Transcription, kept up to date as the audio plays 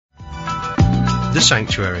The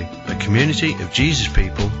Sanctuary, a community of Jesus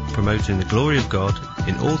people promoting the glory of God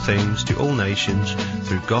in all things to all nations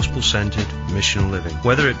through gospel-centered missional living.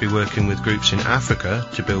 Whether it be working with groups in Africa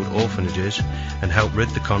to build orphanages and help rid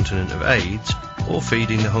the continent of AIDS, or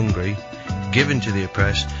feeding the hungry, giving to the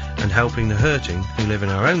oppressed and helping the hurting who live in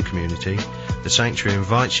our own community, the Sanctuary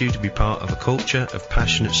invites you to be part of a culture of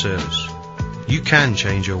passionate service. You can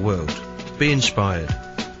change your world. Be inspired.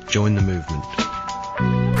 Join the movement.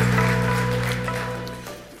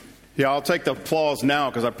 Yeah, I'll take the applause now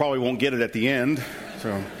because I probably won't get it at the end.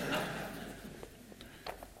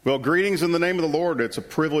 Well, greetings in the name of the Lord. It's a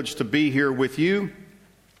privilege to be here with you,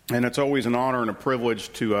 and it's always an honor and a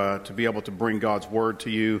privilege to be able to bring God's word to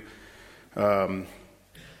you.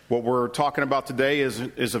 What we're talking about today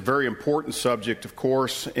is a very important subject, of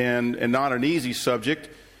course, and not an easy subject.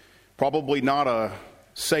 Probably not a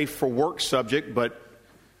safe for work subject, but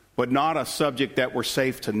not a subject that we're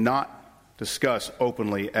safe to not discuss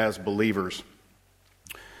openly as believers.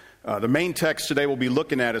 The main text today we'll be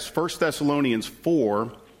looking at is 1 Thessalonians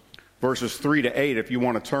 4, verses 3 to 8. If you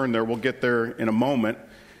want to turn there, we'll get there in a moment.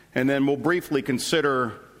 And then we'll briefly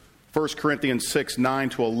consider 1 Corinthians 6, 9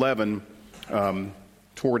 to 11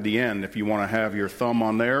 toward the end, if you want to have your thumb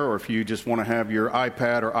on there, or if you just want to have your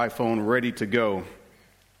iPad or iPhone ready to go.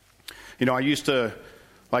 You know, I used to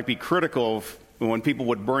be critical of when people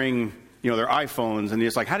would bring their iPhones, and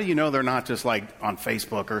it's like, how do you know they're not just like on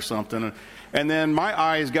Facebook or something? And then my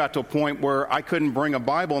eyes got to a point where I couldn't bring a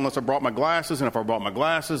Bible unless I brought my glasses, and if I brought my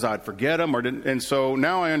glasses, I'd forget them. And so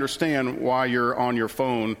now I understand why you're on your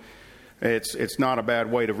phone. It's not a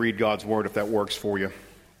bad way to read God's Word if that works for you.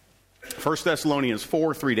 1 Thessalonians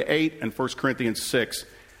 4, 3 to 8, and 1 Corinthians 6,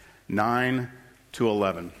 9 to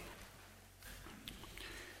 11.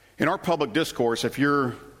 In our public discourse, if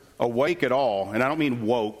you're awake at all, and I don't mean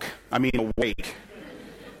woke, I mean awake.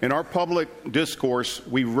 In our public discourse,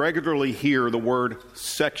 we regularly hear the word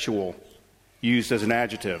sexual used as an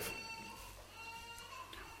adjective.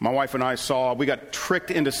 My wife and I we got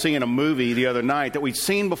tricked into seeing a movie the other night that we'd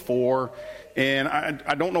seen before, and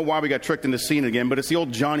I don't know why we got tricked into seeing it again, but it's the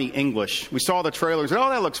old Johnny English. We saw the trailer and said, oh,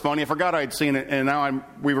 that looks funny. I forgot I'd seen it, and now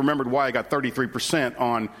we remembered why I got 33%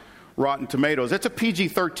 on Rotten Tomatoes. It's a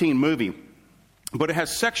PG-13 movie, but it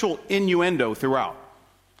has sexual innuendo throughout.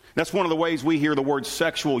 That's one of the ways we hear the word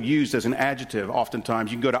sexual used as an adjective.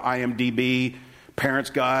 Oftentimes, you can go to IMDb, Parents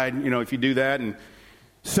Guide, if you do that, and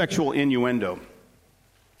sexual innuendo.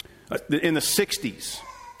 In the 60s,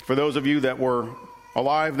 for those of you that were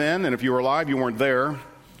alive then, and if you were alive, you weren't there,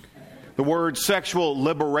 the word sexual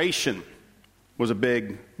liberation was a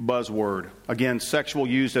big buzzword. Again, sexual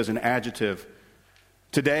used as an adjective.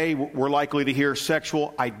 Today, we're likely to hear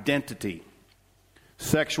sexual identity,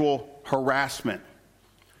 sexual harassment,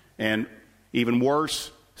 and even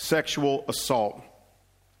worse, sexual assault.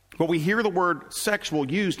 But we hear the word sexual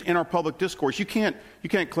used in our public discourse. You can't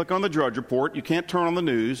click on the Drudge Report. You can't turn on the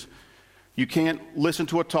news. You can't listen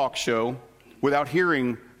to a talk show without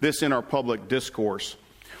hearing this in our public discourse.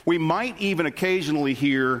 We might even occasionally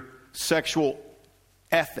hear sexual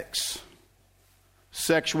ethics,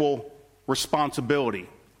 sexual responsibility.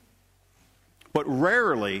 But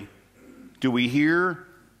rarely do we hear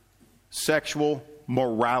sexual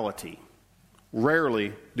morality.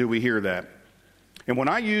 Rarely do we hear that. And when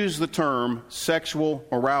I use the term sexual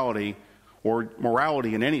morality, or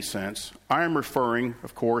morality in any sense, I am referring,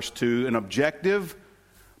 of course, to an objective,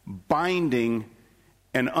 binding,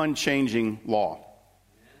 and unchanging law.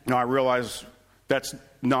 Now, I realize that's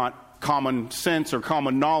not common sense or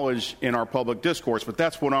common knowledge in our public discourse, but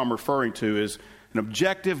that's what I'm referring to, is an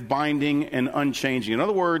objective, binding, and unchanging. In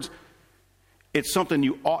other words, it's something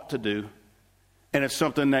you ought to do, and it's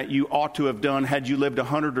something that you ought to have done had you lived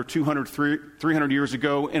 100 or 200, 300 years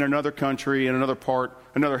ago in another country, in another part,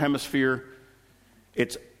 another hemisphere.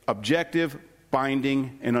 It's objective,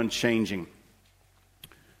 binding, and unchanging.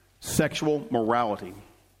 Sexual morality.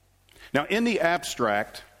 Now, in the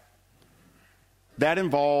abstract, that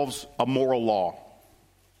involves a moral law,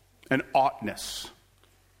 an oughtness.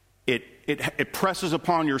 It presses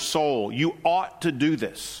upon your soul. You ought to do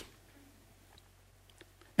this.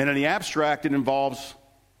 And in the abstract, it involves,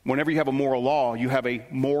 whenever you have a moral law, you have a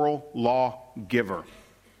moral law giver.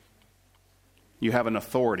 You have an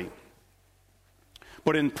authority.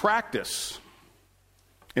 But in practice,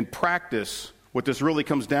 what this really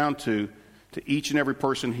comes down to each and every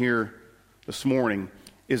person here this morning,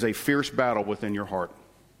 is a fierce battle within your heart.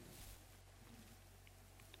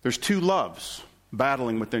 There's two loves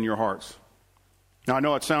battling within your hearts. Now, I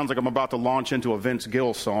know it sounds like I'm about to launch into a Vince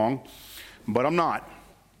Gill song, but I'm not.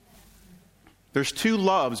 There's two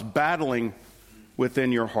loves battling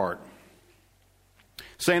within your heart.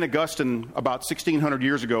 St. Augustine, about 1,600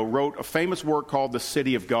 years ago, wrote a famous work called The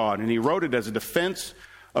City of God, and he wrote it as a defense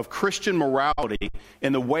of Christian morality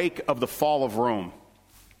in the wake of the fall of Rome.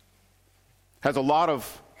 Has a lot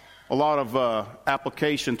of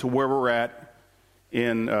application to where we're at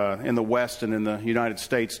in the West and in the United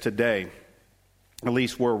States today, at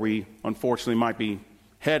least where we unfortunately might be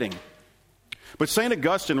heading. But St.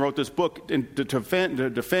 Augustine wrote this book to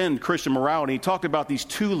defend Christian morality. He talked about these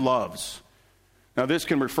two loves. Now, this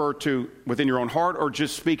can refer to within your own heart or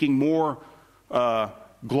just speaking more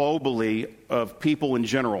globally of people in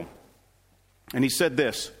general. And he said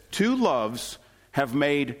this: two loves have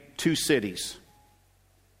made two cities.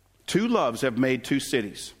 Two loves have made two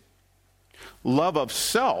cities. Love of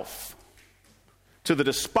self to the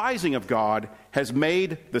despising of God has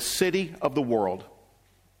made the city of the world.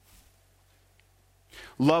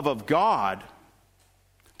 Love of God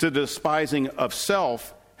to the despising of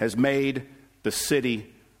self has made the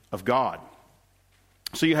city of God.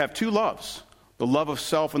 So you have two loves, the love of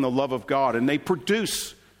self and the love of God, and they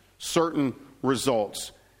produce certain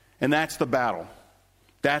results. And that's the battle.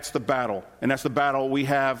 That's the battle. And that's the battle we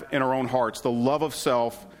have in our own hearts, the love of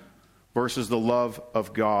self versus the love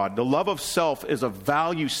of God. The love of self is a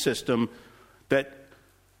value system that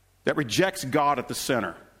rejects God at the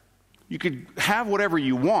center. You could have whatever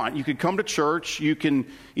you want. You could come to church. You can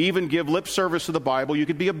even give lip service to the Bible. You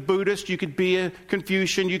could be a Buddhist. You could be a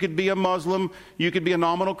Confucian. You could be a Muslim. You could be a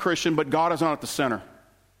nominal Christian, but God is not at the center.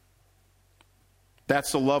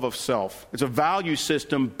 That's the love of self. It's a value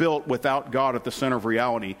system built without God at the center of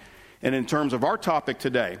reality. And in terms of our topic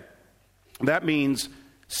today, that means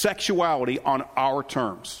sexuality on our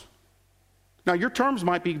terms. Now, your terms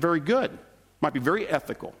might be very good, might be very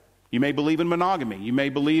ethical. You may believe in monogamy. You may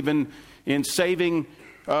believe in saving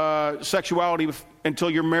sexuality until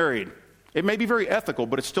you're married. It may be very ethical,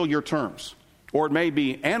 but it's still your terms. Or it may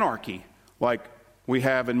be anarchy, like we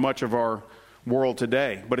have in much of our world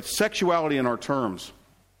today. But it's sexuality in our terms.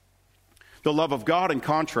 The love of God, in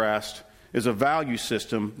contrast, is a value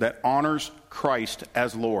system that honors Christ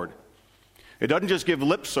as Lord. It doesn't just give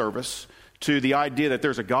lip service to the idea that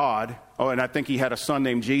there's a God. Oh, and I think he had a son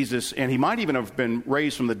named Jesus, and he might even have been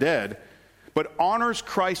raised from the dead, but honors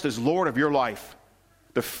Christ as Lord of your life.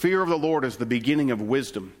 The fear of the Lord is the beginning of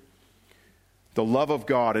wisdom. The love of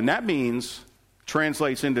God. And that means,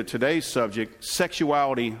 translates into today's subject,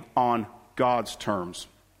 sexuality on God's terms.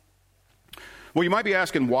 Well, you might be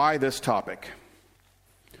asking, why this topic?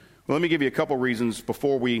 Well, let me give you a couple reasons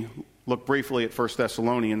before we look briefly at 1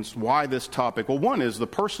 Thessalonians. Why this topic? Well, one is the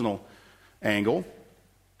personal angle.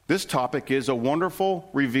 This topic is a wonderful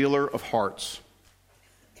revealer of hearts.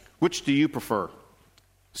 Which do you prefer?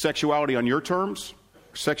 Sexuality on your terms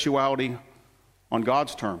or sexuality on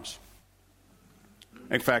God's terms?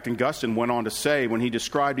 In fact, Augustine went on to say, when he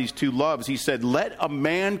described these two loves, he said, "Let a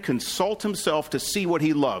man consult himself to see what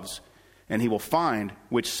he loves, and he will find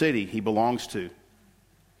which city he belongs to."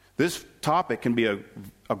 This topic can be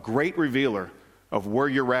a great revealer of where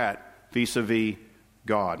you're at vis-a-vis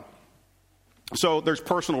God. So there's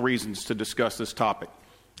personal reasons to discuss this topic,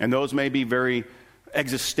 and those may be very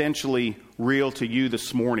existentially real to you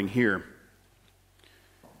this morning here.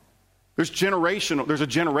 There's a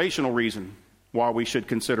generational reason why we should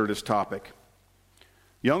consider this topic.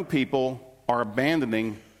 Young people are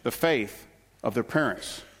abandoning the faith of their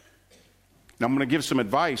parents. Now, I'm going to give some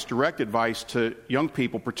advice, direct advice to young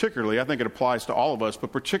people particularly. I think it applies to all of us,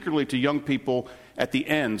 but particularly to young people at the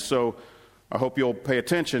end. So I hope you'll pay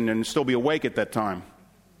attention and still be awake at that time.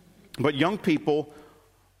 But young people,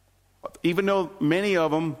 even though many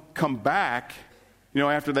of them come back,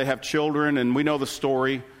 after they have children, and we know the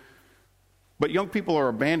story, but young people are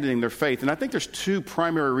abandoning their faith. And I think there's two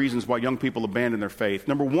primary reasons why young people abandon their faith.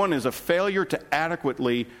 Number one is a failure to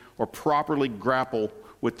adequately or properly grapple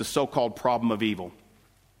with the so-called problem of evil.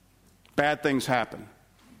 Bad things happen.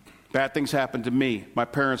 Bad things happened to me. My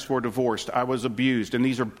parents were divorced. I was abused. And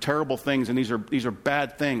these are terrible things, and these are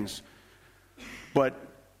bad things. But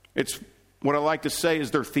it's what I like to say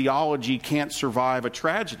is their theology can't survive a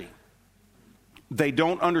tragedy. They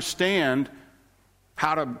don't understand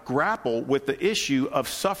how to grapple with the issue of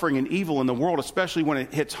suffering and evil in the world, especially when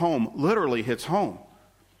it hits home, literally hits home.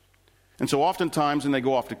 And so oftentimes when they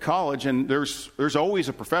go off to college, and there's always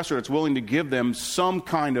a professor that's willing to give them some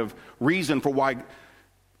kind of reason for why,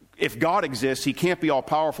 if God exists, he can't be all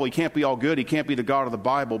powerful, he can't be all good, he can't be the God of the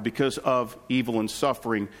Bible because of evil and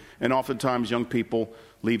suffering. And oftentimes young people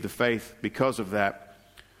leave the faith because of that.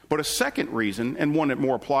 But a second reason, and one that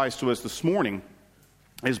more applies to us this morning,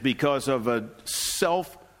 is because of a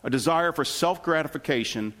desire for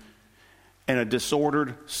self-gratification and a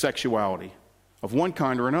disordered sexuality. of one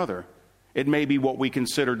kind or another. It may be what we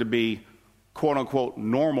consider to be quote-unquote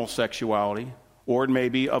normal sexuality, or it may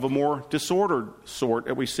be of a more disordered sort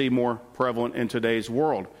that we see more prevalent in today's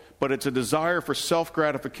world. But it's a desire for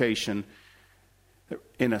self-gratification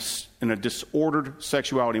in a disordered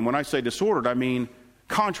sexuality. And when I say disordered, I mean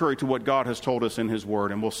contrary to what God has told us in His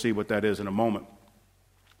Word, and we'll see what that is in a moment.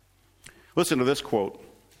 Listen to this quote.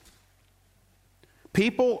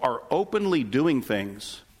 People are openly doing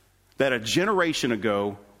things that a generation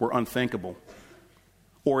ago were unthinkable,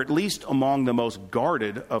 or at least among the most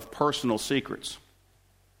guarded of personal secrets.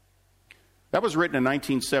 That was written in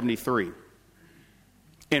 1973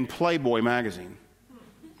 in Playboy magazine.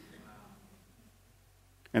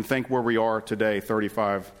 And think where we are today,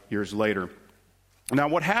 35 years later. Now,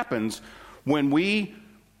 what happens when we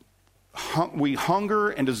hunger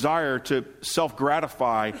and desire to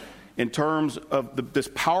self-gratify in terms of this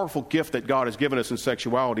powerful gift that God has given us in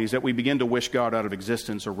sexuality is that we begin to wish God out of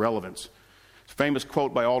existence or relevance. It's a famous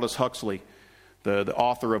quote by Aldous Huxley, the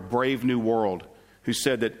author of Brave New World, who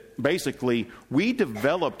said that basically we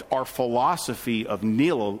developed our philosophy of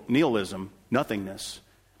nihilism, nothingness,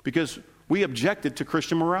 because we objected to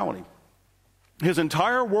Christian morality. His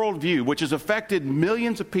entire worldview, which has affected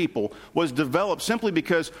millions of people, was developed simply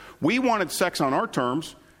because we wanted sex on our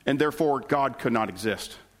terms, and therefore God could not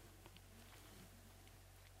exist.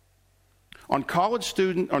 On college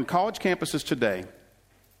campuses today,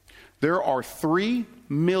 there are 3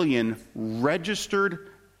 million registered,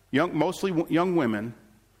 mostly young women,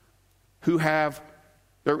 who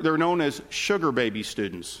they're known as sugar baby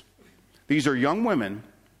students. These are young women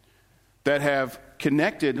that have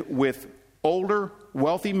connected with older,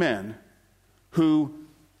 wealthy men who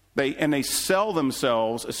they sell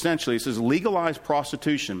themselves, essentially, this is legalized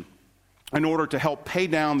prostitution, in order to help pay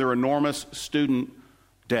down their enormous student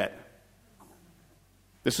debt.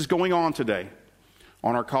 This is going on today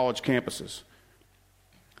on our college campuses.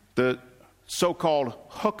 The so-called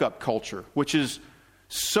hookup culture, which is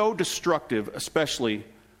so destructive, especially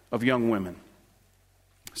of young women.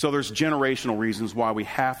 So there's generational reasons why we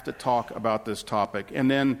have to talk about this topic. And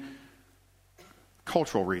then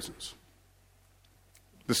cultural reasons.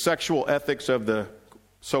 The sexual ethics of the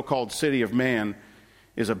so-called city of man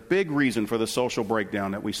is a big reason for the social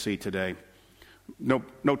breakdown that we see today.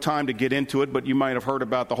 No time to get into it, but you might have heard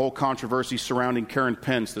about the whole controversy surrounding Karen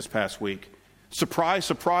Pence this past week. Surprise,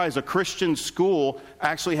 surprise, a Christian school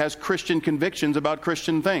actually has Christian convictions about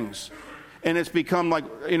Christian things. And it's become like,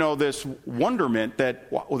 this wonderment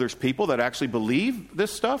that, there's people that actually believe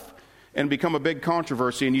this stuff, and become a big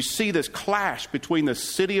controversy. And you see this clash between the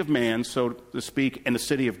city of man, so to speak, and the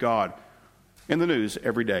city of God in the news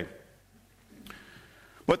every day.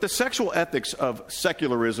 But the sexual ethics of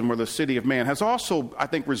secularism, or the city of man, has also, I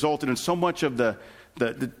think, resulted in so much of the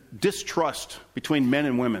distrust between men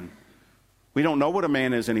and women. We don't know what a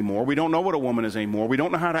man is anymore. We don't know what a woman is anymore. We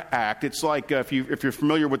don't know how to act. It's like if you're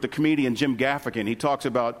familiar with the comedian Jim Gaffigan, he talks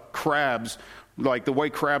about crabs, like the way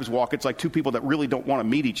crabs walk. It's like two people that really don't want to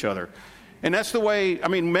meet each other. And that's the way,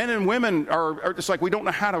 men and women are just like, we don't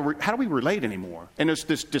know how do we relate anymore. And there's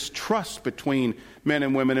this distrust between men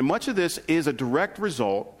and women. And much of this is a direct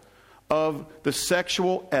result of the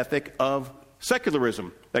sexual ethic of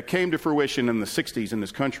secularism that came to fruition in the 60s in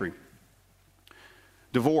this country.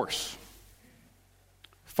 Divorce,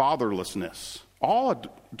 fatherlessness, all a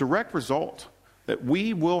direct result that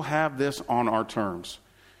we will have this on our terms.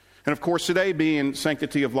 And of course, today being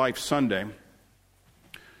Sanctity of Life Sunday,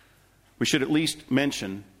 we should at least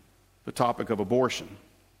mention the topic of abortion.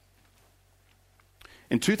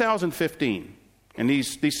 In 2015, and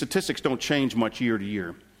these statistics don't change much year to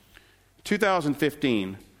year,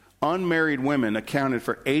 2015, unmarried women accounted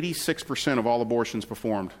for 86% of all abortions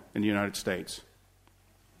performed in the United States.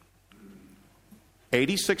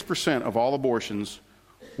 86% of all abortions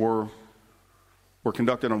were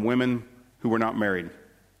conducted on women who were not married.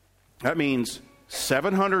 That means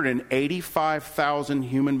 785,000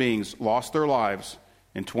 human beings lost their lives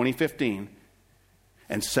in 2015,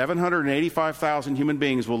 and 785,000 human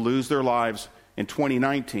beings will lose their lives in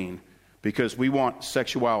 2019 because we want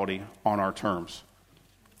sexuality on our terms.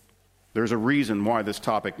 There's a reason why this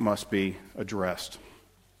topic must be addressed.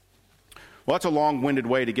 Well, that's a long-winded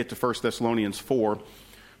way to get to 1 Thessalonians 4. I'm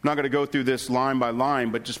not going to go through this line by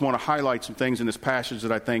line, but just want to highlight some things in this passage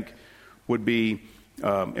that I think would be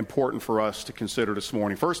important for us to consider this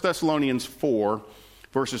morning. 1 Thessalonians 4,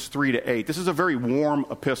 verses 3 to 8. This is a very warm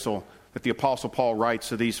epistle that the Apostle Paul writes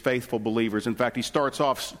to these faithful believers. In fact, he starts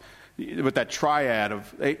off with that triad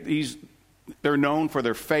of they're known for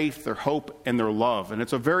their faith, their hope, and their love. And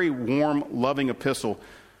it's a very warm, loving epistle.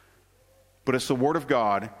 But it's the Word of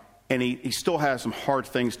God, And he still has some hard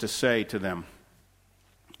things to say to them.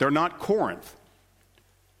 They're not Corinth,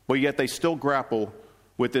 but yet they still grapple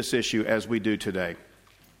with this issue as we do today.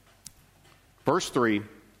 Verse 3,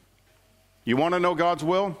 you want to know God's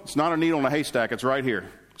will? It's not a needle in a haystack, it's right here.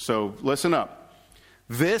 So listen up.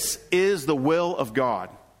 This is the will of God,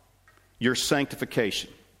 your sanctification.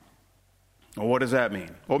 Well, what does that mean?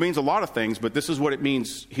 Well, it means a lot of things, but this is what it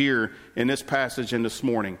means here in this passage and this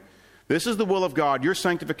morning. This is the will of God, your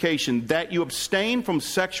sanctification, that you abstain from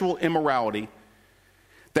sexual immorality,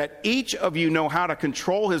 that each of you know how to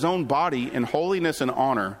control his own body in holiness and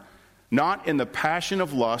honor, not in the passion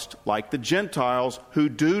of lust like the Gentiles who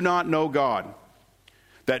do not know God,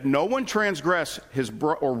 that no one transgress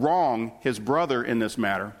or wrong his brother in this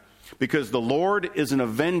matter, because the Lord is an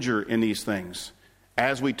avenger in these things,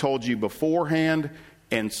 as we told you beforehand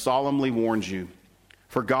and solemnly warned you.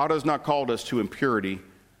 For God has not called us to impurity,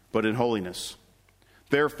 but in holiness.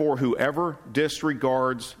 Therefore, whoever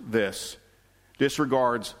disregards this,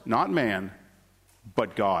 disregards not man,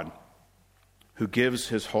 but God, who gives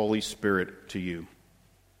his Holy Spirit to you.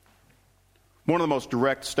 One of the most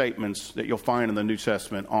direct statements that you'll find in the New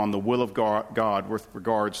Testament on the will of God with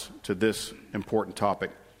regards to this important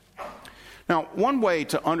topic. Now, one way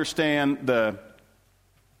to understand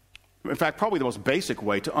in fact, probably the most basic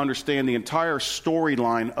way to understand the entire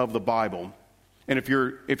storyline of the Bible. And if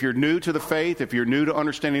you're new to the faith, if you're new to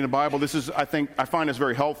understanding the Bible, I find this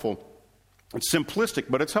very helpful. It's simplistic,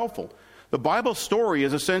 but it's helpful. The Bible story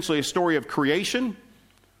is essentially a story of creation,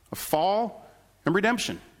 a fall, and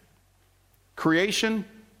redemption. Creation,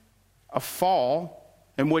 a fall,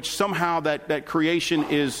 in which somehow that creation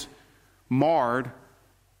is marred,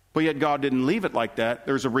 but yet God didn't leave it like that.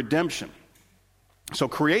 There's a redemption. So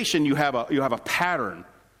creation, you have a pattern,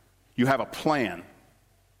 you have a plan.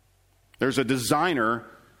 There's a designer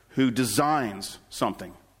who designs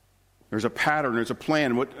something. There's a pattern, there's a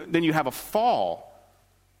plan. Then you have a fall,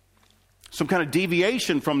 some kind of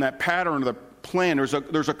deviation from that pattern or the plan. There's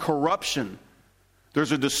a corruption.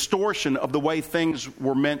 There's a distortion of the way things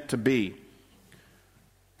were meant to be.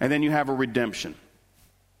 And then you have a redemption.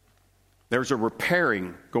 There's a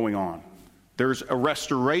repairing going on. There's a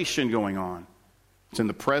restoration going on. It's in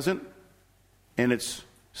the present, and it's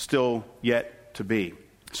still yet to be.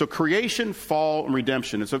 So creation, fall, and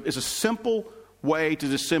redemption. It's a simple way to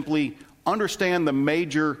just simply understand the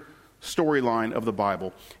major storyline of the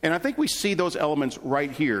Bible. And I think we see those elements right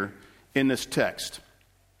here in this text.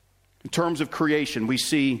 In terms of creation, we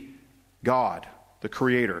see God, the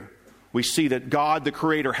Creator. We see that God, the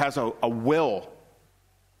Creator, has a will.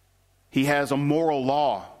 He has a moral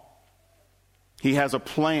law. He has a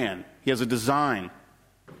plan. He has a design.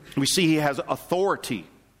 We see He has authority.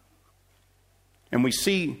 And we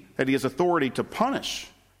see that He has authority to punish.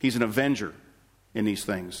 He's an avenger in these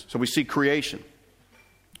things. So we see creation.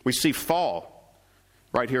 We see fall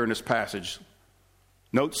right here in this passage.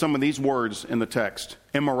 Note some of these words in the text.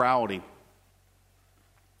 Immorality,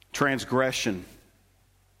 transgression,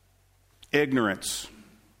 ignorance,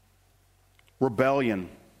 rebellion,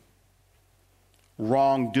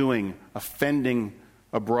 wrongdoing, offending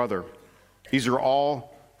a brother. These are all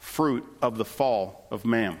fruit of the fall of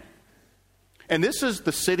man. And this is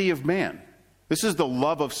the city of man. This is the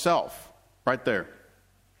love of self right there.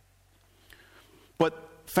 But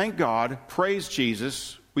thank God, praise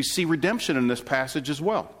Jesus, we see redemption in this passage as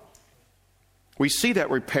well. We see that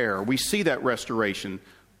repair. We see that restoration.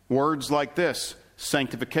 Words like this,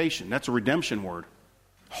 sanctification, that's a redemption word.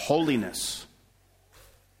 Holiness,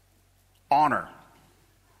 honor,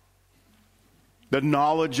 the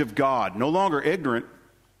knowledge of God. No longer ignorant,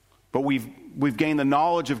 but we've gained the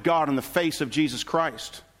knowledge of God in the face of Jesus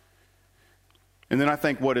Christ. And then I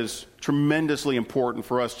think what is tremendously important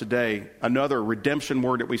for us today, another redemption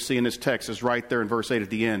word that we see in this text is right there in verse 8 at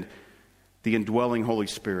the end, the indwelling Holy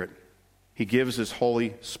Spirit. He gives His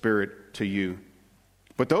Holy Spirit to you.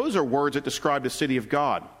 But those are words that describe the city of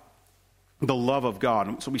God, the love of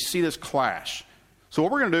God. So we see this clash. So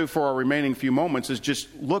what we're going to do for our remaining few moments is just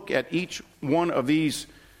look at each one of these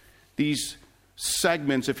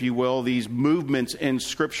segments, if you will, these movements in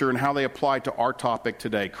Scripture and how they apply to our topic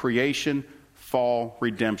today, creation, fall,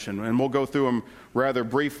 redemption. And we'll go through them rather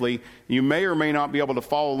briefly. You may or may not be able to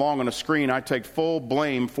follow along on a screen. I take full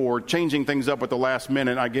blame for changing things up at the last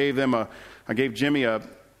minute. I gave Jimmy an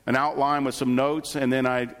outline with some notes, and then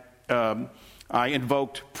I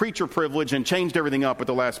invoked preacher privilege and changed everything up at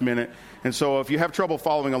the last minute. And so if you have trouble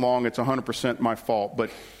following along, it's 100% my fault, but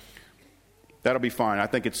that'll be fine. I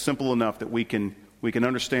think it's simple enough that we can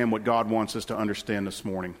understand what God wants us to understand this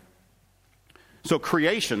morning. So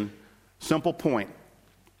creation, simple point.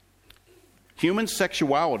 Human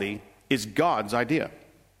sexuality is God's idea.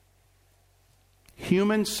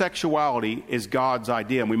 Human sexuality is God's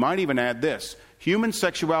idea. And we might even add this. Human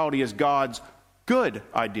sexuality is God's good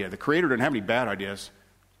idea. The Creator didn't have any bad ideas.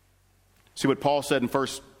 See what Paul said in 1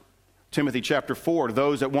 Timothy chapter 4 to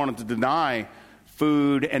those that wanted to deny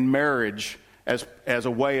food and marriage as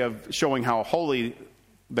a way of showing how holy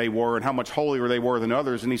they were and how much holier they were than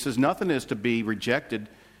others. And he says nothing is to be rejected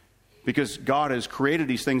because God has created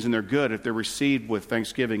these things and they're good if they're received with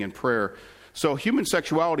thanksgiving and prayer. So human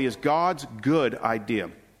sexuality is God's good idea.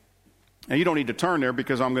 And you don't need to turn there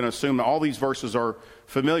because I'm going to assume that all these verses are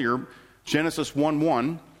familiar. Genesis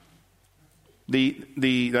 1:1.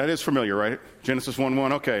 That is familiar, right? Genesis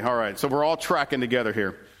 1:1. Okay, all right. So we're all tracking together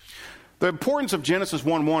here. The importance of Genesis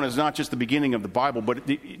 1:1 is not just the beginning of the Bible, but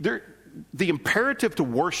the imperative to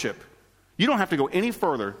worship. You don't have to go any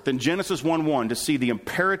further than Genesis 1:1 to see the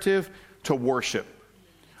imperative to worship.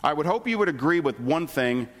 I would hope you would agree with one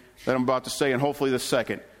thing that I'm about to say, and hopefully the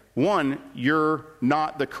second. One, you're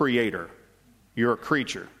not the creator. You're a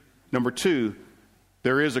creature. Number two,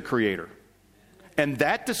 there is a creator. And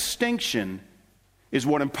that distinction is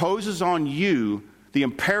what imposes on you the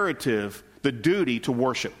imperative, the duty to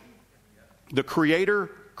worship. The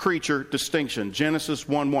creator-creature distinction, Genesis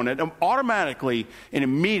 1:1. It automatically and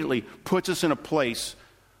immediately puts us in a place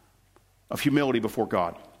of humility before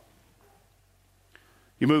God.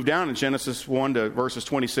 You move down in Genesis 1 to verses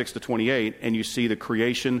 26 to 28, and you see the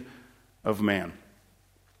creation of man.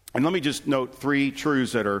 And let me just note three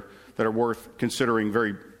truths that are worth considering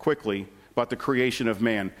very quickly about the creation of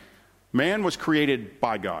man. Man was created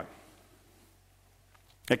by God.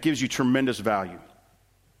 That gives you tremendous value.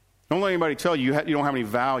 Don't let anybody tell you you don't have any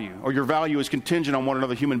value, or your value is contingent on what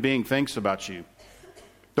another human being thinks about you.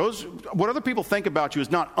 What other people think about you is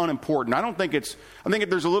not unimportant. I think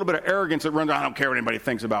there's a little bit of arrogance that runs, I don't care what anybody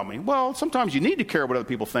thinks about me. Well, sometimes you need to care what other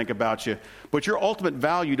people think about you, but your ultimate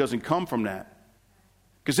value doesn't come from that.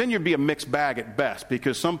 Because then you'd be a mixed bag at best,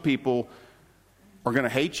 because some people are going to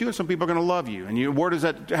hate you and some people are going to love you. And where does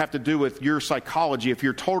that have to do with your psychology if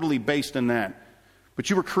you're totally based in that? But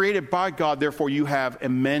you were created by God, therefore you have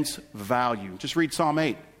immense value. Just read Psalm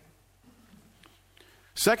 8.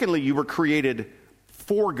 Secondly, you were created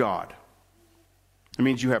for God. It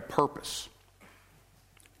means you have purpose.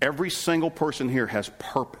 Every single person here has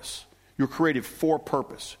purpose. You're created for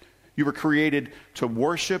purpose. You were created to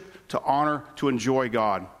worship, to honor, to enjoy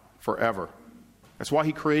God forever. That's why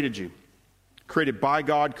He created you. Created by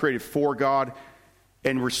God, created for God,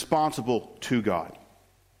 and responsible to God.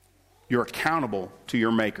 You're accountable to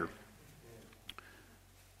your Maker.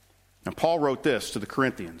 Now, Paul wrote this to the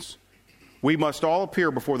Corinthians. We must all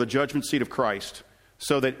appear before the judgment seat of Christ,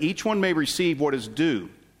 so that each one may receive what is due.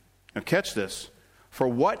 Now, catch this. For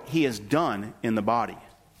what he has done in the body,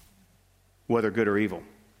 whether good or evil.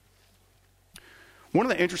 One of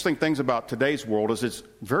the interesting things about today's world is it's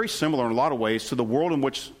very similar in a lot of ways to the world in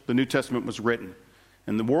which the New Testament was written.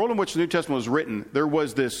 In the world in which the New Testament was written, there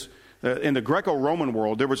was this, in the Greco-Roman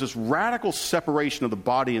world, there was this radical separation of the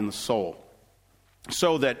body and the soul.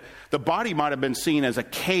 So that the body might have been seen as a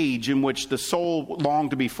cage in which the soul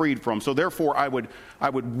longed to be freed from. So therefore I would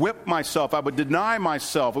whip myself, I would deny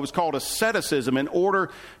myself. It was called asceticism in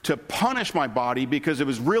order to punish my body because it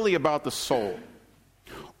was really about the soul.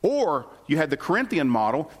 Or you had the Corinthian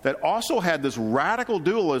model that also had this radical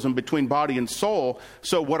dualism between body and soul.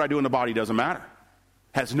 So what I do in the body doesn't matter.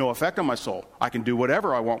 Has no effect on my soul. I can do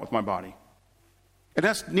whatever I want with my body. And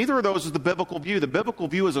neither of those is the biblical view. The biblical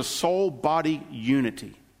view is a soul-body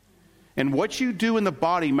unity. And what you do in the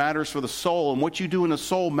body matters for the soul, and what you do in the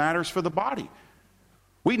soul matters for the body.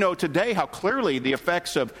 We know today how clearly the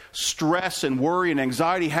effects of stress and worry and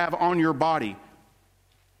anxiety have on your body.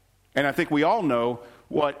 And I think we all know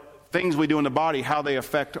what things we do in the body, how they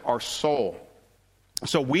affect our soul.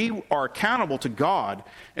 So we are accountable to God,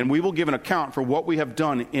 and we will give an account for what we have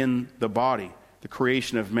done in the body, the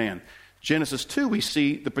creation of man. Genesis 2, we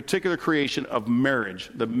see the particular creation of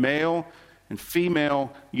marriage, the male and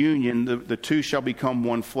female union, the two shall become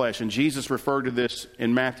one flesh. And Jesus referred to this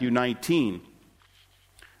in Matthew 19.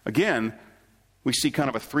 Again, we see kind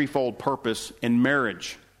of a threefold purpose in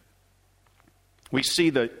marriage. We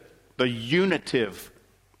see the unitive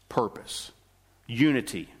purpose,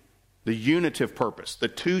 unity, the unitive purpose. The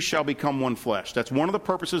two shall become one flesh. That's one of the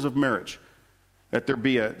purposes of marriage, that there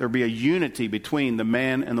be a unity between the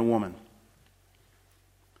man and the woman.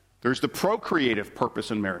 There's the procreative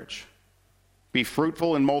purpose in marriage. Be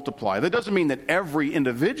fruitful and multiply. That doesn't mean that every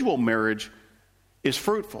individual marriage is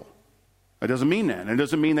fruitful. That doesn't mean that. And it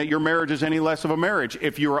doesn't mean that your marriage is any less of a marriage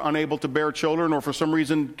if you are unable to bear children or for some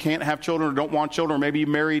reason can't have children or don't want children, or maybe you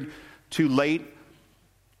married too late.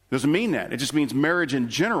 Doesn't mean that. It just means marriage in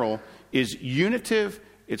general is unitive,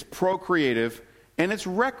 it's procreative, and it's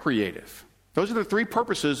recreative. Those are the three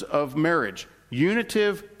purposes of marriage: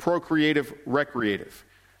 unitive, procreative, recreative.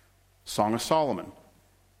 Song of Solomon.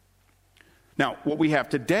 Now, what we have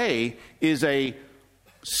today is a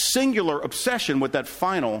singular obsession with that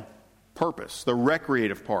final purpose, the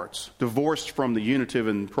recreative parts, divorced from the unitive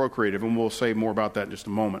and procreative, and we'll say more about that in just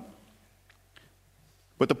a moment.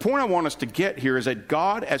 But the point I want us to get here is that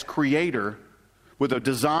God, as creator, with a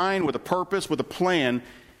design, with a purpose, with a plan,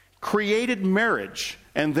 created marriage,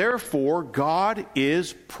 and therefore God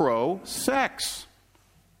is pro-sex.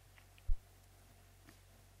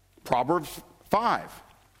 Proverbs 5,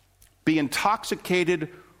 be intoxicated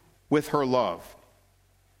with her love.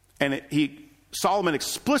 And Solomon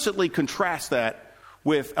explicitly contrasts that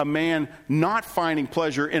with a man not finding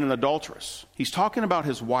pleasure in an adulteress. He's talking about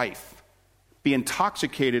his wife. Be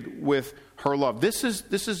intoxicated with her love. This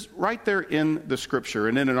is right there in the scripture.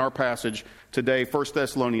 And then in our passage today, 1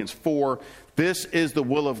 Thessalonians 4, this is the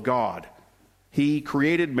will of God. He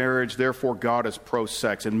created marriage, therefore God is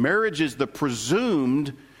pro-sex. And marriage is the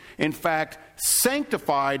presumed, in fact,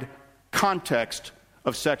 sanctified context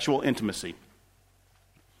of sexual intimacy.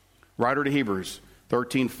 Writer to Hebrews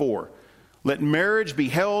 13:4. Let marriage be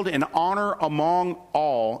held in honor among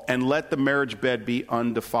all, and let the marriage bed be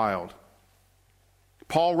undefiled.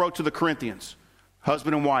 Paul wrote to the Corinthians,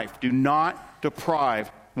 husband and wife, do not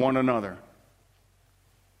deprive one another.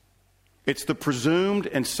 It's the presumed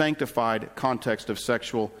and sanctified context of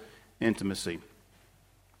sexual intimacy.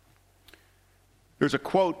 There's a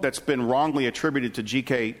quote that's been wrongly attributed to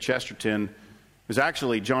G.K. Chesterton. It was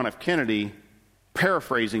actually John F. Kennedy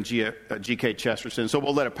paraphrasing G.K. Chesterton, so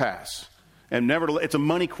we'll let it pass. And it's a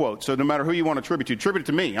money quote, so no matter who you want to attribute it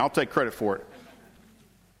to me. I'll take credit for it.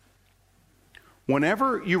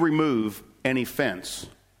 Whenever you remove any fence,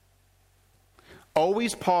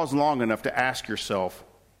 always pause long enough to ask yourself,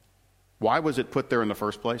 why was it put there in the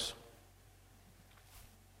first place?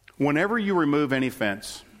 Whenever you remove any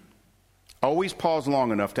fence, always pause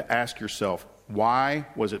long enough to ask yourself, why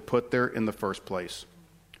was it put there in the first place?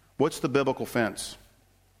 What's the biblical fence?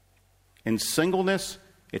 In singleness,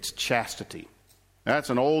 it's chastity.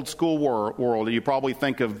 That's an old school world. You probably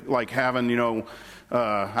think of like having,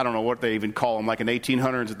 I don't know what they even call them, like in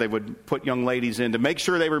 1800s that they would put young ladies in to make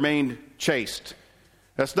sure they remained chaste.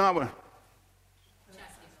 That's not what...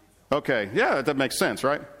 Okay, yeah, that makes sense,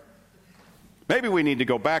 right? Maybe we need to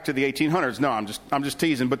go back to the 1800s. No, I'm just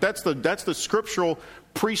teasing. But that's the scriptural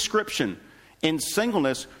prescription. In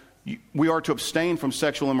singleness, we are to abstain from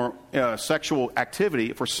sexual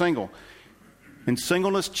activity if we're single. In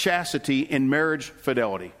singleness, chastity. In marriage,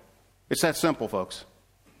 fidelity. It's that simple, folks.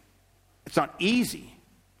 It's not easy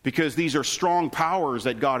because these are strong powers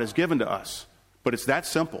that God has given to us. But it's that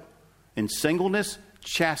simple. In singleness,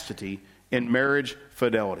 chastity. In marriage,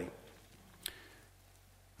 fidelity.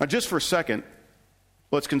 Now, just for a second,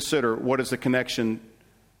 let's consider what is the connection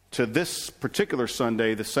to this particular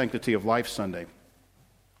Sunday, the Sanctity of Life Sunday.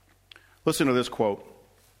 Listen to this quote.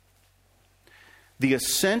 The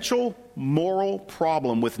essential moral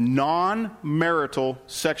problem with non-marital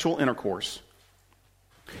sexual intercourse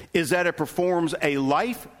is that it performs a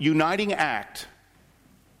life-uniting act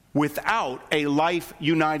without a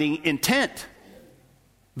life-uniting intent,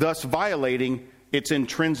 thus violating its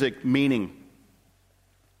intrinsic meaning.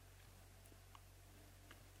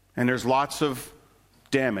 And there's lots of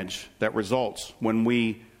damage that results when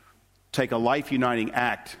we take a life-uniting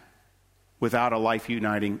act without a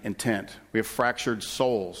life-uniting intent. We have fractured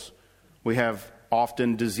souls. We have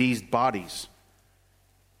often diseased bodies.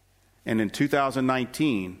 And in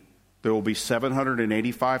 2019, there will be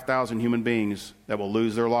 785,000 human beings that will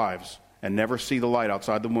lose their lives and never see the light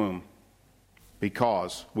outside the womb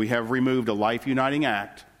because we have removed a life-uniting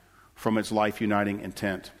act from its life-uniting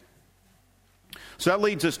intent. So that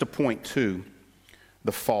leads us to point 2,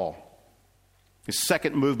 the fall. The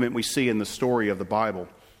second movement we see in the story of the Bible,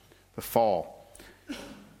 the fall.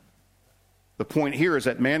 The point here is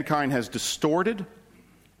that mankind has distorted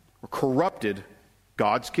or corrupted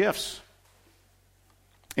God's gifts,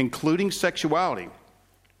 including sexuality.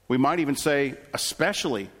 We might even say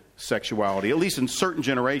especially sexuality, at least in certain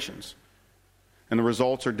generations. And the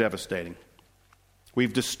results are devastating.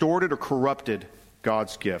 We've distorted or corrupted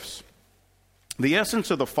God's gifts. The essence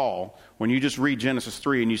of the fall, when you just read Genesis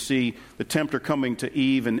 3 and you see the tempter coming to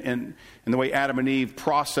Eve and the way Adam and Eve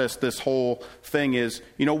process this whole thing is,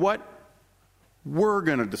 you know what? We're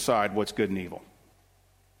going to decide what's good and evil.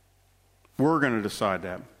 We're going to decide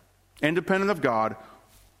that. Independent of God,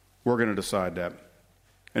 we're going to decide that.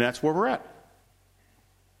 And that's where we're at.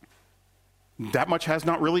 That much has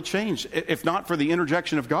not really changed, if not for the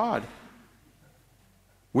interjection of God.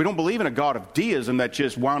 We don't believe in a God of deism that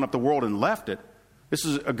just wound up the world and left it. This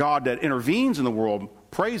is a God that intervenes in the world.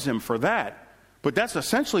 Praise him for that. But that's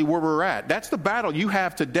essentially where we're at. That's the battle you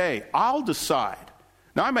have today. I'll decide.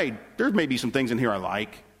 Now, there may be some things in here I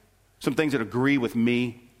like, some things that agree with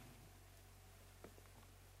me.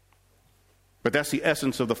 But that's the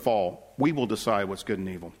essence of the fall. We will decide what's good and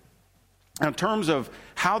evil. Now, in terms of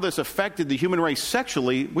how this affected the human race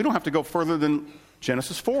sexually, we don't have to go further than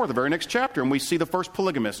Genesis 4, the very next chapter, and we see the first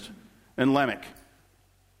polygamist in Lamech.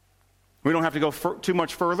 We don't have to go too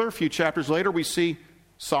much further. A few chapters later, we see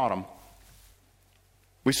Sodom.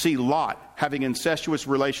 We see Lot having incestuous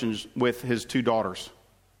relations with his 2 daughters.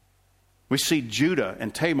 We see Judah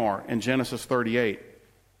and Tamar in Genesis 38.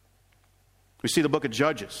 We see the book of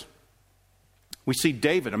Judges. We see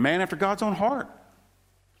David, a man after God's own heart.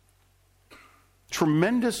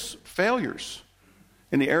 Tremendous failures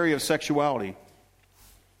in the area of sexuality.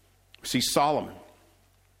 We see Solomon.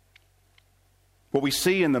 What we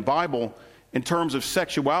see in the Bible in terms of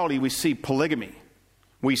sexuality, we see polygamy.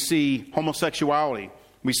 We see homosexuality.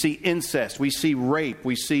 We see incest. We see rape.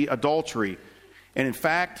 We see adultery. And in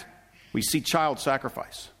fact, we see child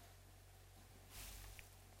sacrifice.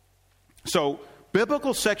 So,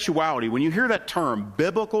 biblical sexuality, when you hear that term,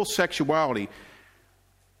 biblical sexuality,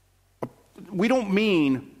 we don't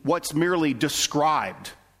mean what's merely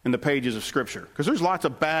described in the pages of Scripture, because there's lots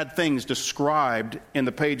of bad things described in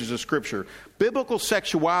the pages of Scripture. Biblical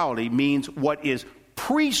sexuality means what is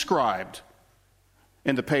prescribed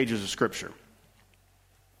in the pages of Scripture.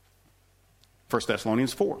 1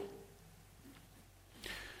 Thessalonians 4.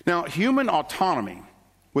 Now, human autonomy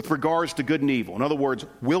with regards to good and evil, in other words,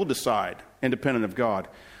 will decide independent of God,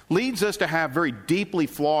 leads us to have very deeply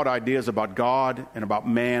flawed ideas about God and about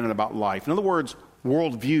man and about life. In other words,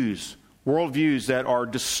 worldviews that are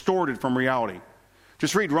distorted from reality.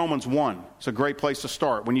 Just read Romans 1. It's a great place to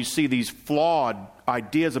start when you see these flawed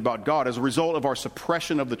ideas about God as a result of our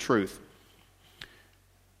suppression of the truth.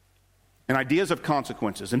 And ideas have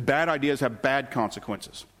consequences, and bad ideas have bad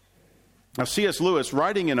consequences. Now, C.S. Lewis,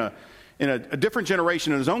 writing in a different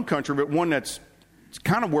generation in his own country, but one that's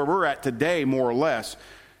kind of where we're at today, more or less,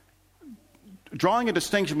 drawing a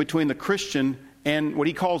distinction between the Christian and what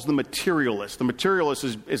he calls the materialist. The materialist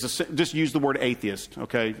is just use the word atheist,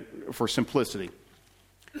 okay, for simplicity.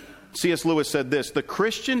 C.S. Lewis said this: the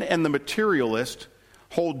Christian and the materialist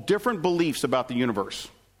hold different beliefs about the universe.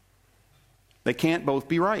 They can't both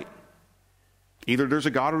be right. Either there's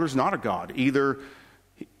a God or there's not a God. Either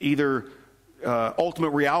ultimate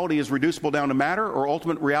reality is reducible down to matter, or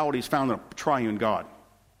ultimate reality is found in a triune God.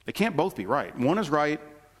 They can't both be right. One is right.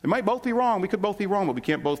 They might both be wrong. We could both be wrong, but we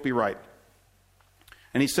can't both be right.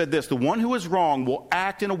 And he said this: the one who is wrong will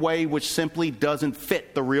act in a way which simply doesn't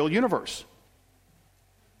fit the real universe.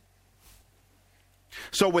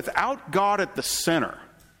 So without God at the center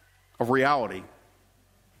of reality,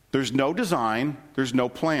 there's no design, there's no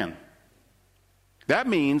plan. That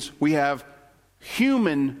means we have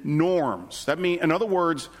human norms. That means, in other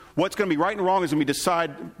words, what's going to be right and wrong is going to be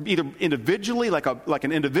decided either individually, like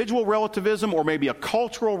an individual relativism, or maybe a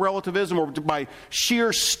cultural relativism, or by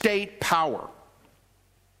sheer state power.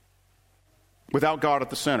 Without God at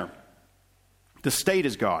the center. The state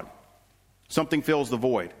is God. Something fills the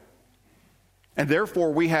void. And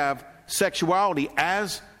therefore we have sexuality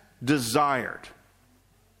as desired.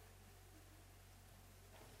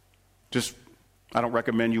 I don't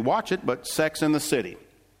recommend you watch it, but Sex and the City.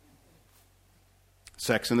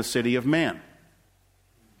 Sex in the City of Man.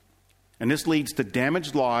 And this leads to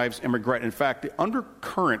damaged lives and regret. In fact, the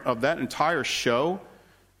undercurrent of that entire show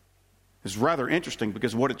is rather interesting,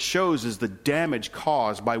 because what it shows is the damage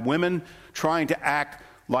caused by women trying to act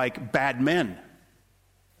like bad men.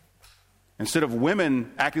 Instead of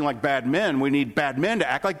women acting like bad men, we need bad men to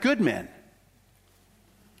act like good men.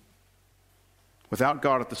 Without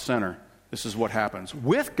God at the center, this is what happens.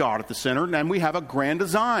 With God at the center, then we have a grand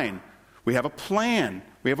design. We have a plan.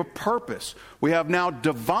 We have a purpose. We have now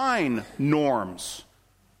divine norms,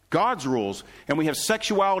 God's rules, and we have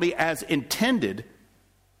sexuality as intended.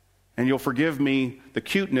 And you'll forgive me the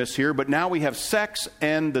cuteness here, but now we have sex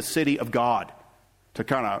and the city of God, to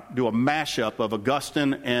kind of do a mashup of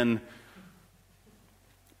Augustine and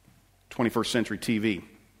 21st century TV.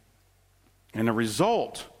 And the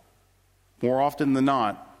result, more often than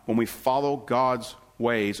not, when we follow God's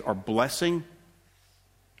ways, are blessing,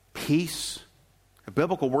 peace. A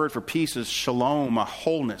biblical word for peace is shalom, a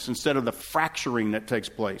wholeness, instead of the fracturing that takes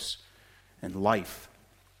place, and life.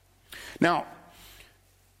 Now,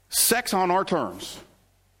 sex on our terms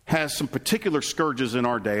has some particular scourges in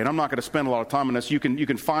our day, and I'm not going to spend a lot of time on this. You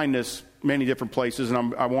can find this many different places,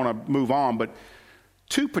 and I want to move on, but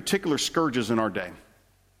 2 particular scourges in our day.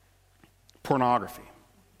 Pornography.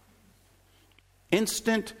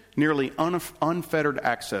 Instant, nearly unfettered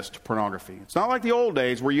access to pornography. It's not like the old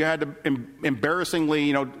days where you had to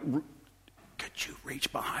embarrassingly, could you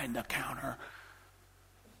reach behind the counter?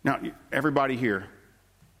 Now, everybody here,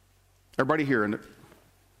 and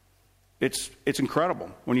it's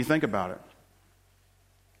incredible when you think about it.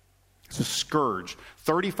 It's a scourge.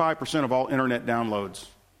 35% of all internet downloads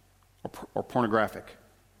are pornographic.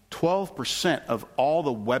 12% of all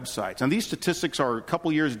the websites. And these statistics are a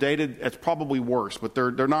couple years dated. It's probably worse, but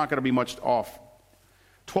they're not going to be much off.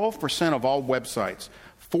 12% of all websites.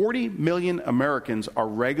 40 million Americans are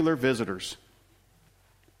regular visitors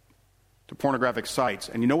to pornographic sites.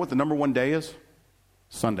 And you know what the number 1 day is?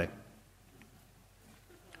 Sunday.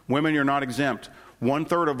 Women, you're not exempt.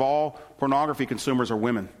 1/3 of all pornography consumers are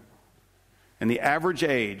women. And the average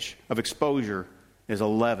age of exposure is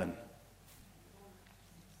 11.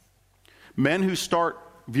 Men who start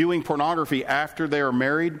viewing pornography after they are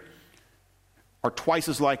married are twice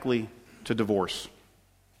as likely to divorce.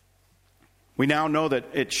 We now know that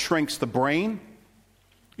it shrinks the brain,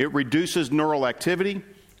 it reduces neural activity,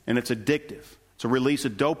 and it's addictive. It's a release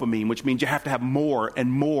of dopamine, which means you have to have more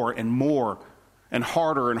and more and more and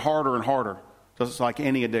harder and harder and harder. So it's like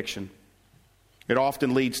any addiction. It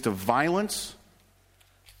often leads to violence,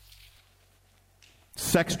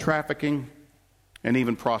 sex trafficking, and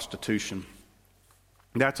even prostitution.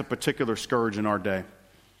 That's a particular scourge in our day.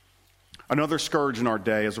 Another scourge in our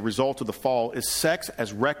day as a result of the fall is sex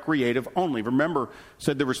as recreative only. Remember,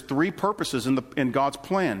 said there was 3 purposes in God's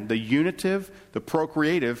plan: the unitive, the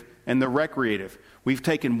procreative, and the recreative. We've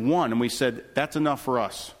taken one and we said that's enough for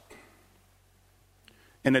us.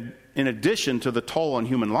 In addition to the toll on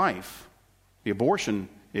human life, the abortion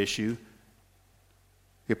issue,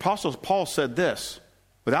 the Apostle Paul said this: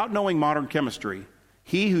 without knowing modern chemistry,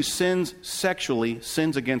 he who sins sexually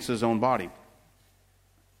sins against his own body.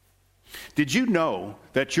 Did you know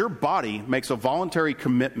that your body makes a involuntary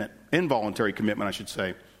commitment, I should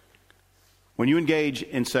say, when you engage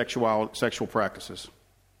in sexual practices?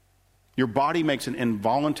 Your body makes an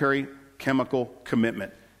involuntary chemical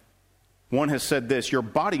commitment. One has said this: your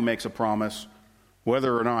body makes a promise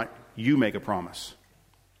whether or not you make a promise.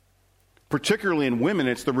 Particularly in women,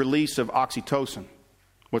 it's the release of oxytocin,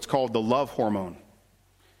 what's called the love hormone.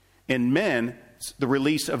 In men, it's the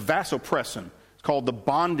release of vasopressin. It's called the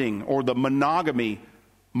bonding or the monogamy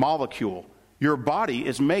molecule. Your body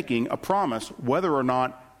is making a promise whether or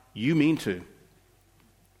not you mean to.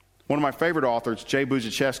 One of my favorite authors, Jay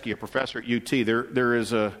Buzichevsky, a professor at UT, there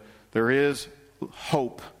is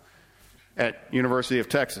hope at University of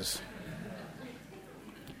Texas.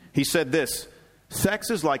 He said this: sex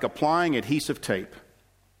is like applying adhesive tape.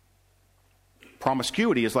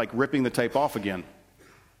 Promiscuity is like ripping the tape off again.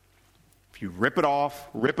 If you rip it off,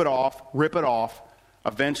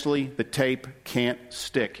 eventually the tape can't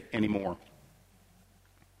stick anymore.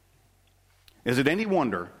 Is it any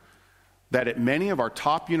wonder that at many of our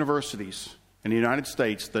top universities in the United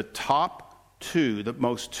States, the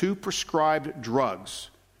most two prescribed drugs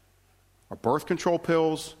are birth control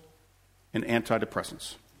pills and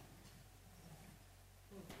antidepressants?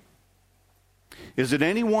 Is it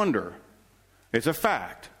any wonder, it's a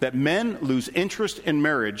fact, that men lose interest in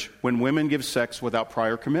marriage when women give sex without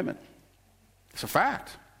prior commitment? It's a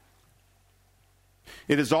fact.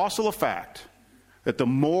 It is also a fact that the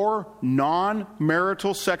more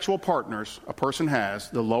non-marital sexual partners a person has,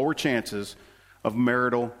 the lower chances of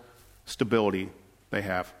marital stability they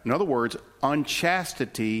have. In other words,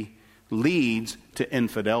 unchastity leads to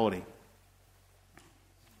infidelity.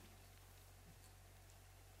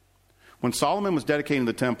 When Solomon was dedicating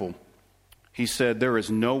the temple, he said, "There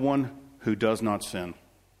is no one who does not sin."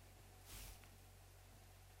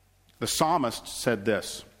 The psalmist said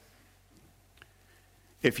this: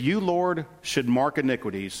 "If you, Lord, should mark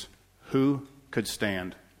iniquities, who could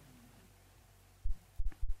stand?"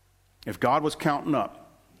 If God was counting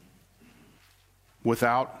up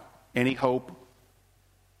without any hope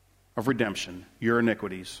of redemption, your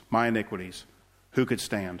iniquities, my iniquities, who could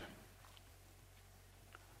stand?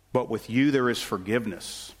 But with you there is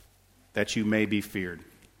forgiveness, that you may be feared.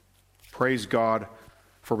 Praise God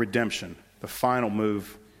for redemption, the final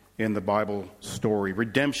move in the Bible story.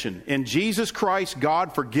 Redemption. In Jesus Christ,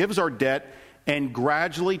 God forgives our debt and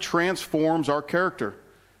gradually transforms our character.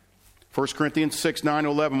 1 Corinthians 6, 9,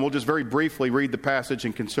 11. We'll just very briefly read the passage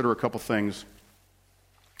and consider a couple things.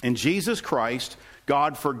 In Jesus Christ,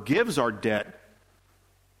 God forgives our debt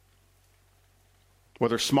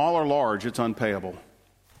Whether small or large, it's unpayable.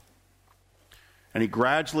 And he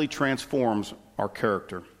gradually transforms our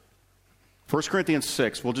character. 1 Corinthians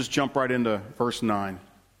 6, we'll just jump right into verse 9.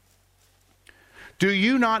 Do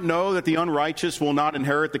you not know that the unrighteous will not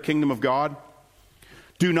inherit the kingdom of God?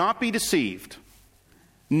 Do not be deceived.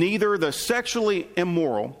 Neither the sexually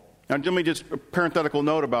immoral. Now, let me just a parenthetical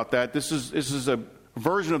note about that. This is a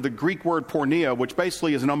version of the Greek word porneia, which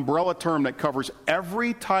basically is an umbrella term that covers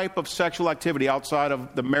every type of sexual activity outside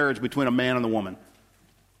of the marriage between a man and a woman.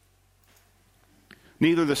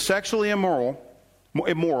 Neither the sexually immoral,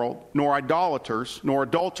 nor idolaters, nor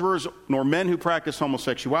adulterers, nor men who practice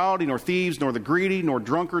homosexuality, nor thieves, nor the greedy, nor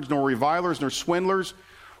drunkards, nor revilers, nor swindlers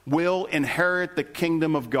will inherit the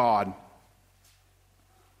kingdom of God.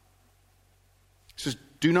 He says,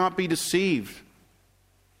 do not be deceived.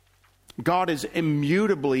 God is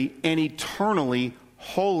immutably and eternally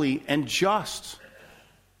holy and just.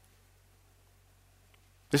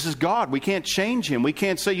 This is God. We can't change him. We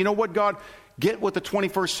can't say, you know what, God, get with the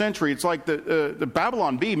 21st century. It's like the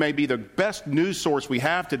Babylon Bee may be the best news source we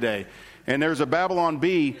have today. And there's a Babylon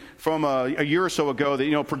Bee from a year or so ago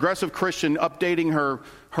that, progressive Christian updating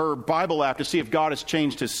her Bible app to see if God has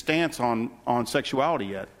changed his stance on sexuality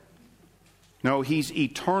yet. No, he's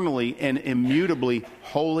eternally and immutably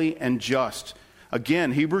holy and just.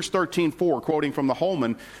 Again, Hebrews 13:4, quoting from the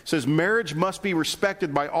Holman, says, marriage must be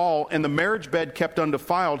respected by all and the marriage bed kept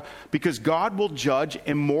undefiled because God will judge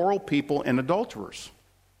immoral people and adulterers.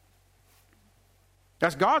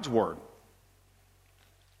 That's God's word.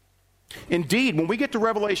 Indeed, when we get to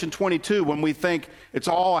Revelation 22, when we think it's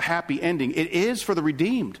all a happy ending, it is for the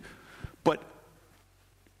redeemed. But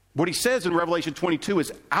what he says in Revelation 22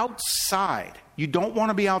 is outside. You don't want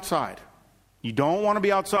to be outside. You don't want to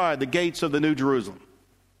be outside the gates of the New Jerusalem.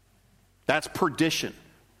 That's perdition.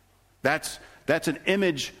 That's an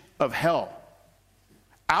image of hell.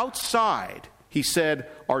 Outside, he said,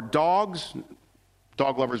 are dogs.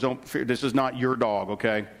 Dog lovers don't fear. This is not your dog,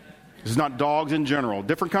 okay? This is not dogs in general.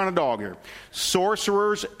 Different kind of dog here.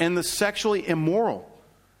 Sorcerers and the sexually immoral.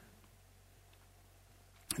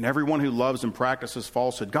 And everyone who loves and practices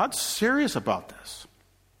falsehood. God's serious about this.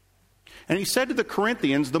 And he said to the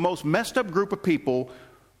Corinthians, the most messed up group of people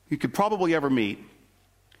you could probably ever meet,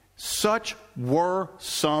 such were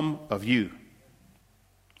some of you.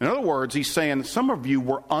 In other words, he's saying some of you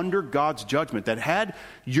were under God's judgment, that had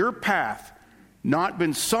your path not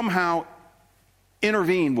been somehow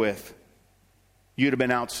intervened with, you'd have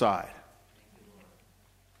been outside.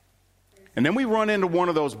 And then we run into one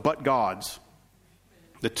of those but gods.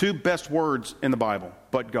 The two best words in the Bible,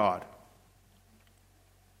 but God.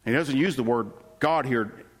 He doesn't use the word God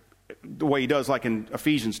here the way he does like in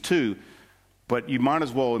Ephesians 2, but you might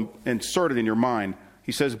as well insert it in your mind.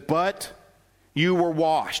 He says, but you were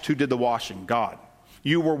washed. Who did the washing? God.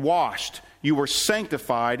 You were washed. You were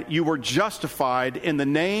sanctified. You were justified in the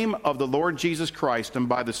name of the Lord Jesus Christ and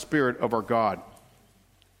by the Spirit of our God.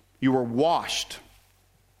 You were washed.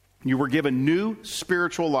 You were given new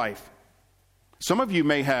spiritual life. Some of you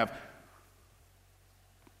may have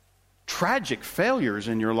tragic failures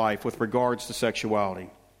in your life with regards to sexuality,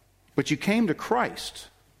 but you came to Christ.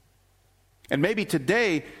 And maybe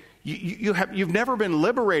today you've never been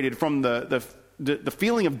liberated from the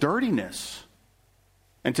feeling of dirtiness.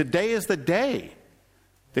 And today is the day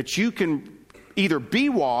that you can either be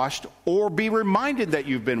washed or be reminded that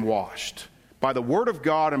you've been washed by the Word of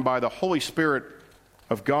God and by the Holy Spirit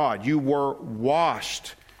of God. You were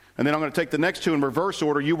washed. And then I'm going to take the next two in reverse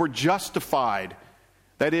order. You were justified.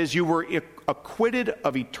 That is, you were acquitted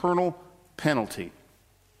of eternal penalty.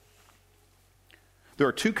 There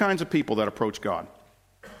are two kinds of people that approach God.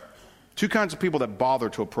 Two kinds of people that bother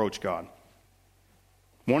to approach God.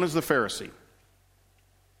 One is the Pharisee.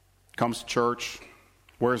 Comes to church,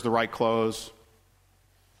 wears the right clothes,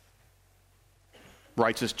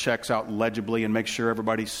 writes his checks out legibly and makes sure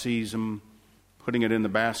everybody sees him, putting it in the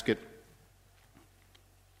basket.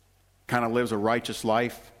 Kind of lives a righteous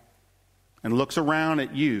life and looks around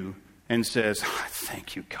at you and says, I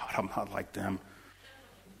thank you, God, I'm not like them.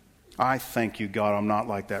 I thank you, God, I'm not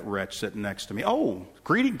like that wretch sitting next to me. Oh,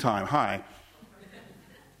 greeting time, hi.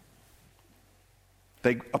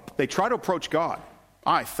 They try to approach God.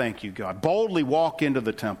 I thank you, God. Boldly walk into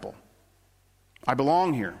the temple. I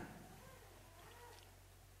belong here.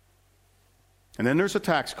 And then there's a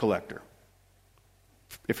tax collector.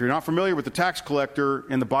 If you're not familiar with the tax collector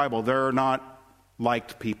in the Bible, they're not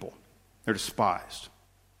liked people. They're despised.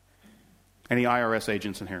 Any IRS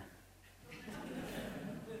agents in here?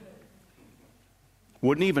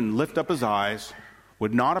 Wouldn't even lift up his eyes,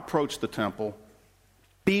 would not approach the temple,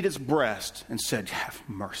 beat his breast, and said, have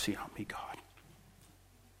mercy on me, God.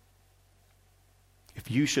 If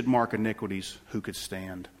you should mark iniquities, who could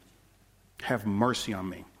stand? Have mercy on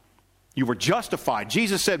me. You were justified.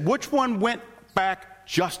 Jesus said, which one went back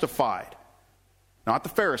justified? Not the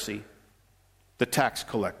Pharisee, the tax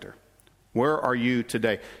collector. Where are you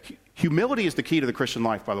today? Humility is the key to the Christian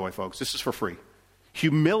life, by the way, folks. This is for free.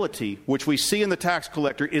 Humility, which we see in the tax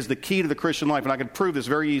collector, is the key to the Christian life, and I can prove this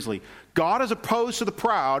very easily. God is opposed to the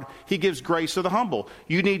proud. He gives grace to the humble.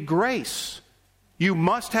 You need grace. You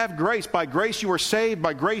must have grace. By grace you are saved.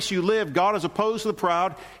 By grace you live. God is opposed to the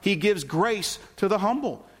proud. He gives grace to the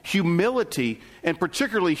humble. Humility, and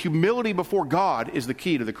particularly humility before God, is the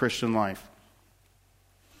key to the Christian life.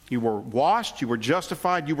 You were washed, you were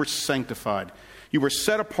justified, you were sanctified. You were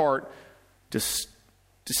set apart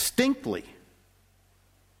distinctly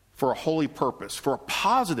for a holy purpose, for a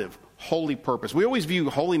positive holy purpose. We always view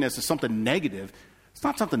holiness as something negative. It's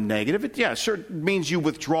not something negative. It sure means you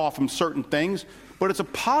withdraw from certain things, but it's a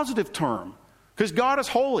positive term because God is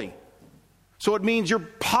holy. So it means you're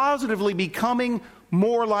positively becoming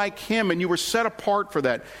more like Him, and you were set apart for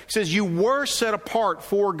that. He says you were set apart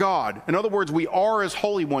for God. In other words, we are His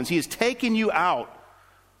holy ones. He has taken you out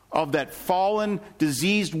of that fallen,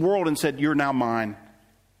 diseased world and said, you're now mine.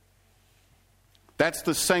 That's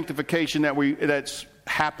the sanctification that's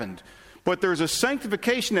happened. But there's a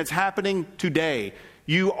sanctification that's happening today.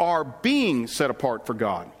 You are being set apart for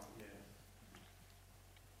God.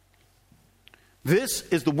 This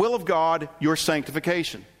is the will of God, your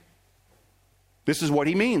sanctification. This is what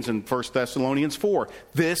he means in 1 Thessalonians 4.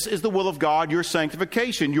 This is the will of God, your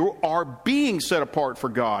sanctification. You are being set apart for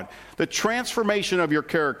God. The transformation of your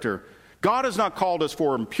character. God has not called us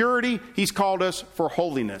for impurity. He's called us for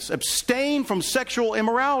holiness. Abstain from sexual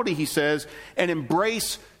immorality, he says, and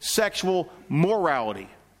embrace sexual morality.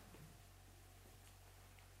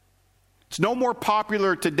 It's no more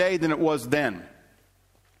popular today than it was then.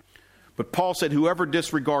 But Paul said, whoever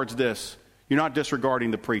disregards this, you're not disregarding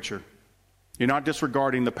the preacher. You're not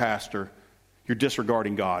disregarding the pastor. You're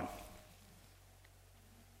disregarding God.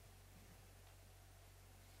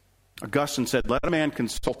 Augustine said, let a man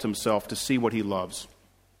consult himself to see what he loves,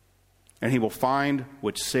 and he will find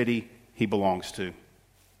which city he belongs to.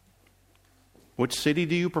 Which city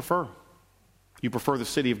do you prefer? You prefer the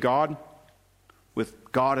city of God,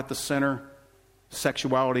 with God at the center,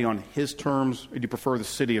 sexuality on His terms, or do you prefer the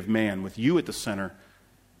city of man, with you at the center?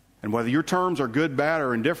 And whether your terms are good, bad,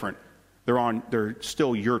 or indifferent, they're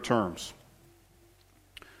still your terms.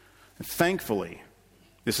 And thankfully,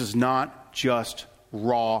 this is not just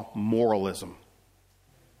raw moralism.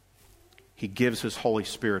 He gives His Holy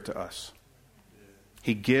Spirit to us.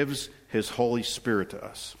 He gives His Holy Spirit to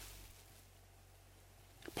us.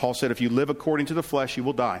 Paul said, if you live according to the flesh, you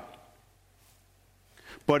will die.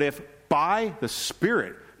 But if by the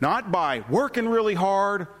Spirit, not by working really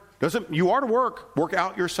hard, you are to work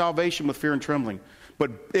out your salvation with fear and trembling.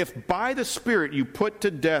 But if by the Spirit you put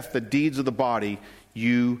to death the deeds of the body,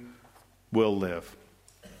 you will live.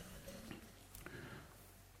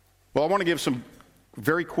 Well, I want to give some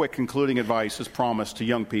very quick concluding advice, as promised, to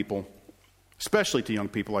young people, especially to young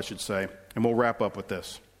people, I should say, and we'll wrap up with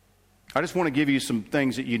this. I just want to give you some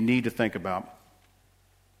things that you need to think about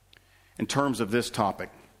in terms of this topic,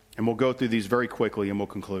 and we'll go through these very quickly and we'll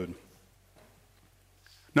conclude.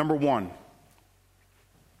 Number one,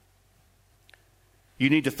 you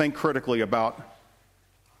need to think critically about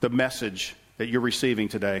the message that you're receiving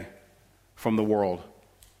today from the world.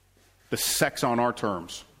 The sex on our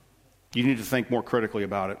terms. You need to think more critically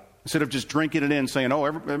about it. Instead of just drinking it in, saying,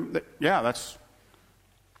 that's...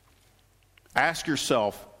 Ask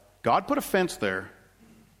yourself, God put a fence there.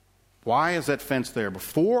 Why is that fence there?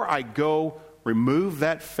 Before I go remove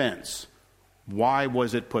that fence, why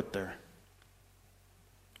was it put there?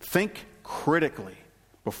 Think critically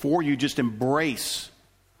before you just embrace.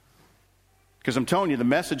 Because I'm telling you, the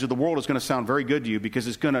message of the world is going to sound very good to you because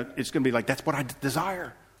it's going to be like, that's what I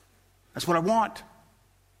desire. That's what I want.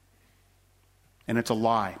 And it's a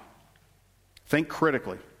lie. Think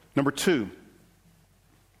critically. Number two,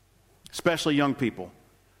 especially young people,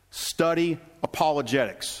 study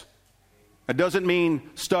apologetics. That doesn't mean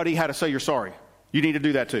study how to say you're sorry. You need to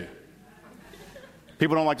do that too.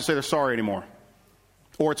 People don't like to say they're sorry anymore.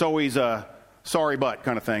 Or it's always a sorry but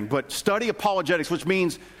kind of thing. But study apologetics, which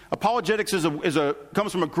means apologetics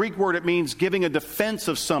comes from a Greek word. It means giving a defense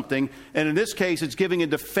of something. And in this case, it's giving a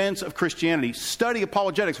defense of Christianity. Study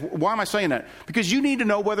apologetics. Why am I saying that? Because you need to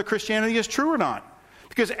know whether Christianity is true or not.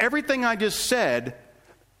 Because everything I just said,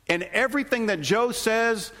 and everything that Joe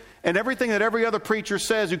says, and everything that every other preacher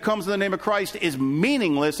says who comes in the name of Christ is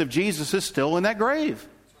meaningless if Jesus is still in that grave.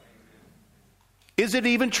 Is it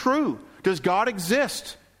even true? Does God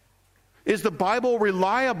exist? Is the Bible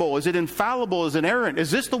reliable? Is it infallible? Is it inerrant?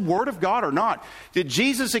 Is this the Word of God or not? Did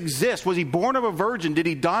Jesus exist? Was he born of a virgin? Did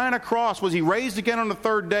he die on a cross? Was he raised again on the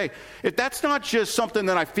third day? If that's not just something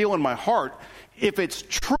that I feel in my heart, if it's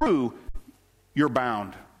true, you're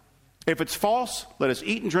bound. If it's false, let us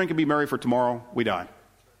eat and drink and be merry, for tomorrow we die.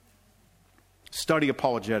 Study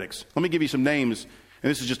apologetics. Let me give you some names, and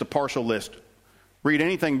this is just a partial list. Read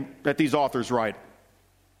anything that these authors write.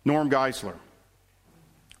 Norm Geisler,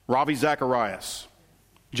 Ravi Zacharias,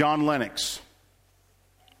 John Lennox,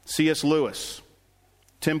 C.S. Lewis,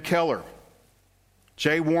 Tim Keller,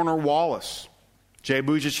 J. Warner Wallace, J.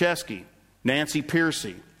 Budziszewski, Nancy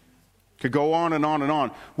Pearcey. Could go on and on and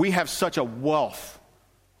on. We have such a wealth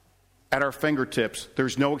at our fingertips.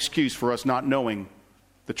 There's no excuse for us not knowing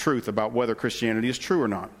the truth about whether Christianity is true or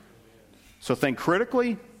not. So think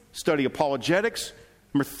critically, study apologetics.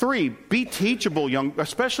 Number 3, be teachable,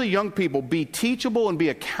 especially young people. Be teachable and be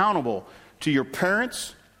accountable to your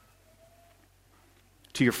parents,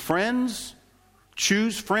 to your friends.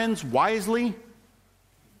 Choose friends wisely.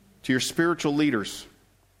 To your spiritual leaders.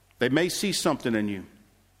 They may see something in you.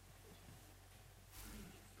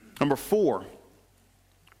 Number 4,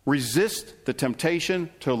 resist the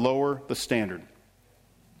temptation to lower the standard.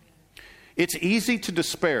 It's easy to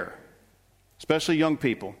despair, especially young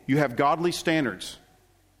people. You have godly standards.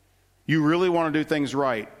 You really want to do things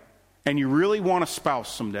right, and you really want a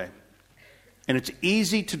spouse someday. And it's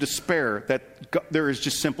easy to despair that there is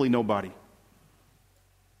just simply nobody.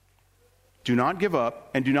 Do not give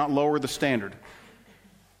up and do not lower the standard.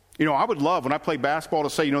 You know, I would love when I play basketball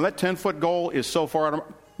to say, you know, that 10-foot goal is so far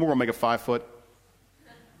out. We're going to make a 5-foot.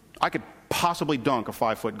 I could possibly dunk a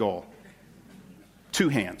 5-foot goal. 2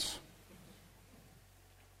 hands.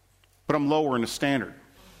 But I'm lowering the standard.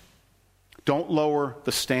 Don't lower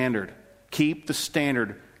the standard. Keep the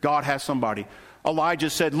standard. God has somebody. Elijah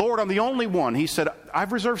said, Lord, I'm the only one. He said,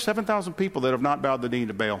 I've reserved 7,000 people that have not bowed the knee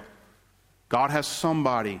to Baal. God has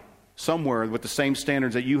somebody somewhere with the same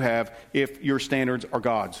standards that you have if your standards are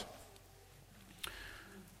God's.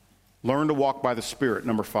 Learn to walk by the Spirit,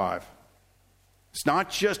 number 5. It's not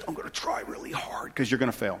just, I'm going to try really hard, because you're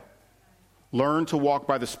going to fail. Learn to walk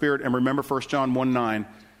by the Spirit, and remember 1 John 1:9.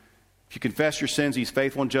 If you confess your sins, He's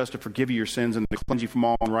faithful and just to forgive you your sins and to cleanse you from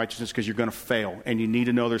all unrighteousness, because you're going to fail, and you need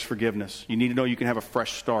to know there's forgiveness. You need to know you can have a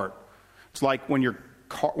fresh start. It's like when you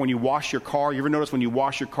wash your car. You ever notice when you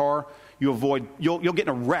wash your car, you'll get in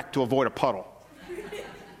a wreck to avoid a puddle.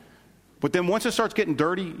 But then once it starts getting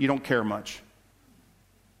dirty, you don't care much.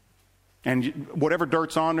 And whatever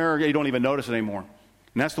dirt's on there, you don't even notice it anymore.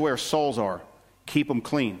 And that's the way our souls are. Keep them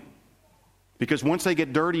clean. Because once they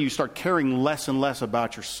get dirty, you start caring less and less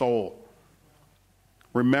about your soul.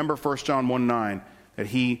 Remember 1 John 1:9, that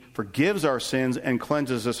He forgives our sins and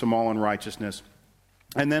cleanses us from all unrighteousness.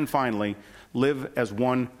 And then finally, live as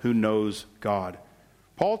one who knows God.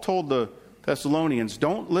 Paul told the Thessalonians,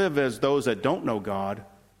 don't live as those that don't know God.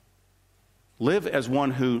 Live as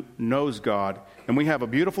one who knows God. And we have a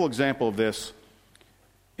beautiful example of this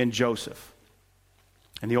in Joseph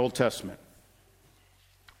in the Old Testament.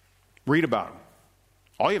 Read about him.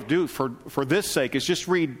 All you have to do for this sake is just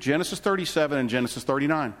read Genesis 37 and Genesis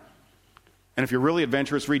 39. And if you're really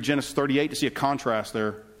adventurous, read Genesis 38 to see a contrast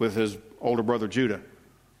there with his older brother Judah.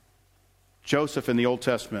 Joseph in the Old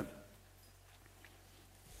Testament.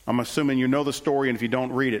 I'm assuming you know the story, and if you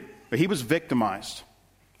don't, read it. But he was victimized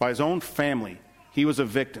by his own family. He was a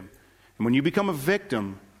victim. And when you become a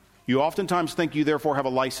victim, you oftentimes think you therefore have a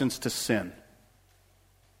license to sin.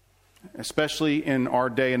 Especially in our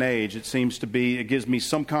day and age, it gives me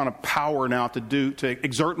some kind of power now to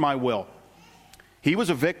exert my will. He was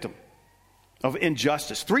a victim of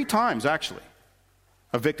injustice. 3 times, actually,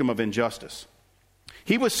 a victim of injustice.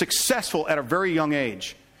 He was successful at a very young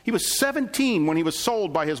age. He was 17 when he was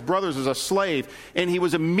sold by his brothers as a slave, and he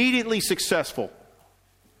was immediately successful.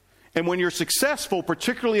 And when you're successful,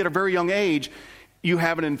 particularly at a very young age, you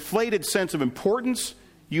have an inflated sense of importance,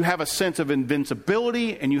 you have a sense of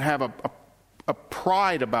invincibility, and you have a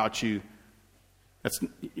pride about you.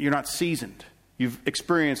 You're not seasoned. You've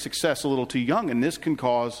experienced success a little too young, and this can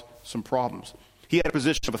cause some problems. He had a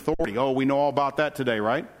position of authority. Oh, we know all about that today,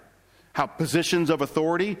 right? How positions of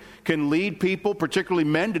authority can lead people, particularly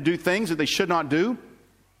men, to do things that they should not do.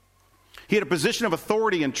 He had a position of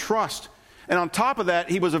authority and trust. And on top of that,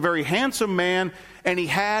 he was a very handsome man, and he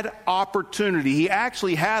had opportunity. He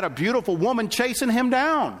actually had a beautiful woman chasing him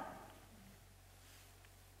down.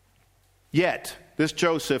 Yet, this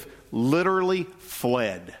Joseph literally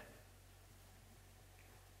fled.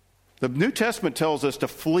 The New Testament tells us to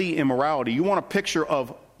flee immorality. You want a picture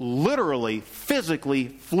of literally, physically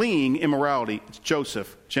fleeing immorality. It's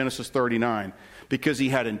Joseph, Genesis 39. Because he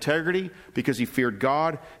had integrity, because he feared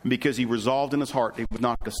God, and because he resolved in his heart he was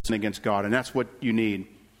not going to sin against God. And that's what you need.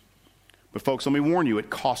 But folks, let me warn you, it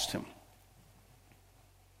cost him.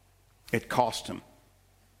 It cost him.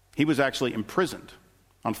 He was actually imprisoned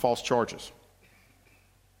on false charges.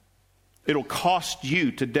 It'll cost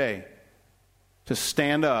you today to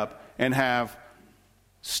stand up and have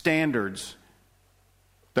standards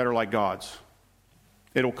that are like God's.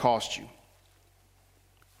 It'll cost you.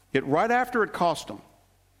 Right after it cost him,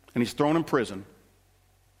 and he's thrown in prison,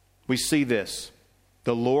 we see this.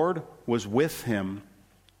 The Lord was with him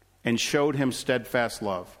and showed him steadfast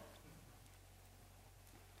love.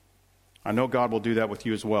 I know God will do that with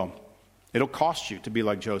you as well. It'll cost you to be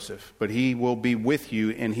like Joseph, but he will be with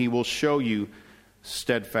you and he will show you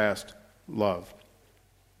steadfast love.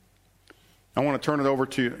 I want to turn it over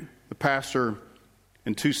to the pastor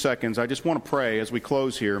in 2 seconds. I just want to pray as we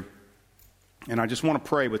close here. And I just want to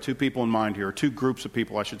pray with two people in mind here, or two groups of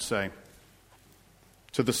people, I should say.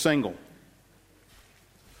 To the single.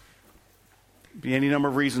 Be any number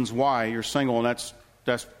of reasons why you're single, and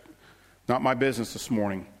that's not my business this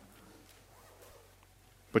morning.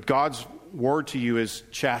 But God's word to you is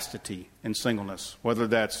chastity in singleness, whether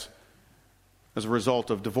that's as a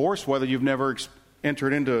result of divorce, whether you've never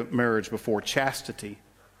entered into marriage before, chastity.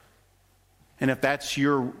 And if that's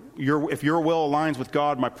if your will aligns with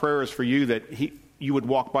God, my prayer is for you that you would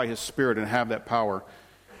walk by His Spirit and have that power.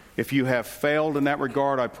 If you have failed in that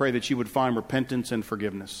regard, I pray that you would find repentance and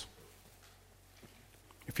forgiveness.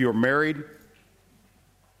 If you are married,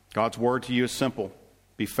 God's word to you is simple.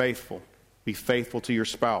 Be faithful. Be faithful to your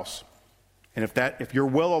spouse. And if your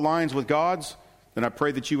will aligns with God's, then I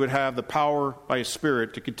pray that you would have the power by His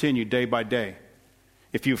Spirit to continue day by day.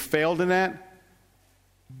 If you've failed in that,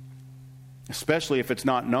 especially if it's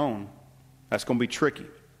not known, that's going to be tricky.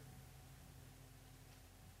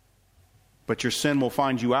 But your sin will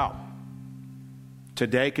find you out.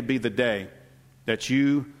 Today could be the day that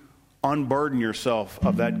you unburden yourself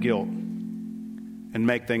of that guilt and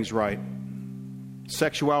make things right.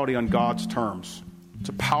 Sexuality on God's terms. It's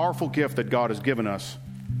a powerful gift that God has given us.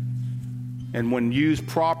 And when used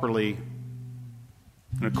properly,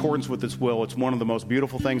 in accordance with His will, it's one of the most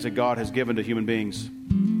beautiful things that God has given to human beings.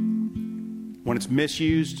 When it's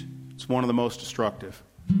misused, it's one of the most destructive.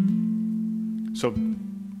 So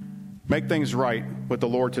make things right with the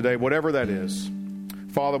Lord today, whatever that is.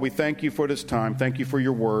 Father, we thank you for this time. Thank you for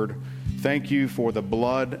your word. Thank you for the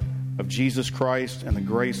blood of Jesus Christ and the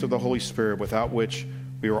grace of the Holy Spirit, without which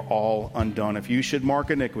we are all undone. If you should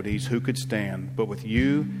mark iniquities, who could stand? But with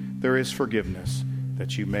you there is forgiveness,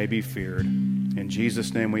 that you may be feared. In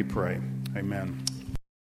Jesus' name we pray. Amen.